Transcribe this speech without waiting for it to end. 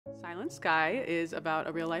Silent Sky is about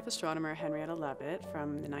a real-life astronomer, Henrietta Leavitt,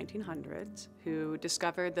 from the 1900s, who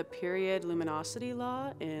discovered the period luminosity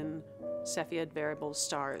law in Cepheid variable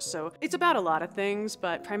stars. So it's about a lot of things,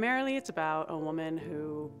 but primarily it's about a woman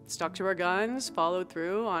who stuck to her guns, followed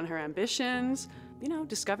through on her ambitions,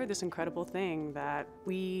 discovered this incredible thing that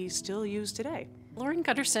we still use today. Lauren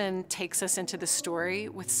Gunderson takes us into the story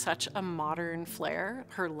with such a modern flair.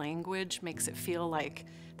 Her language makes it feel like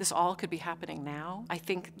this all could be happening now. I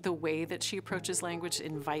think the way that she approaches language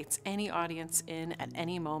invites any audience in at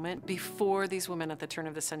any moment. Before these women at the turn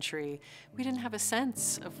of the century, we didn't have a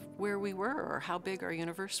sense of where we were or how big our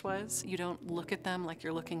universe was. You don't look at them like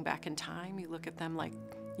you're looking back in time. You look at them like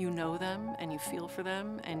you know them and you feel for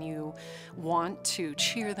them and you want to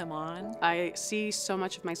cheer them on. I see so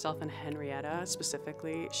much of myself in Henrietta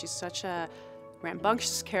specifically. She's such a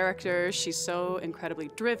rambunctious character. She's so incredibly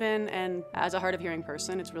driven, and as a hard of hearing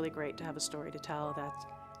person, it's really great to have a story to tell that's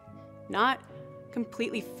not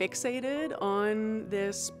completely fixated on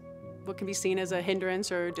this, what can be seen as a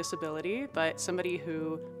hindrance or disability, but somebody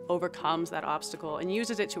who overcomes that obstacle and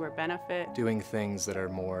uses it to her benefit. Doing things that are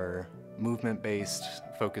more movement-based,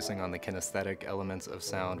 focusing on the kinesthetic elements of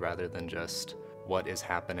sound rather than just what is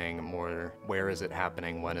happening, more where is it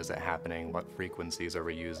happening, when is it happening, what frequencies are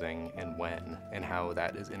we using, and when, and how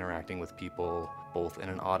that is interacting with people, both in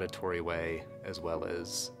an auditory way as well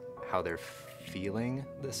as how they're feeling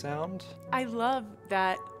the sound. I love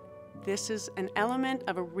that this is an element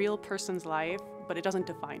of a real person's life, but it doesn't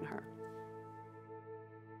define her.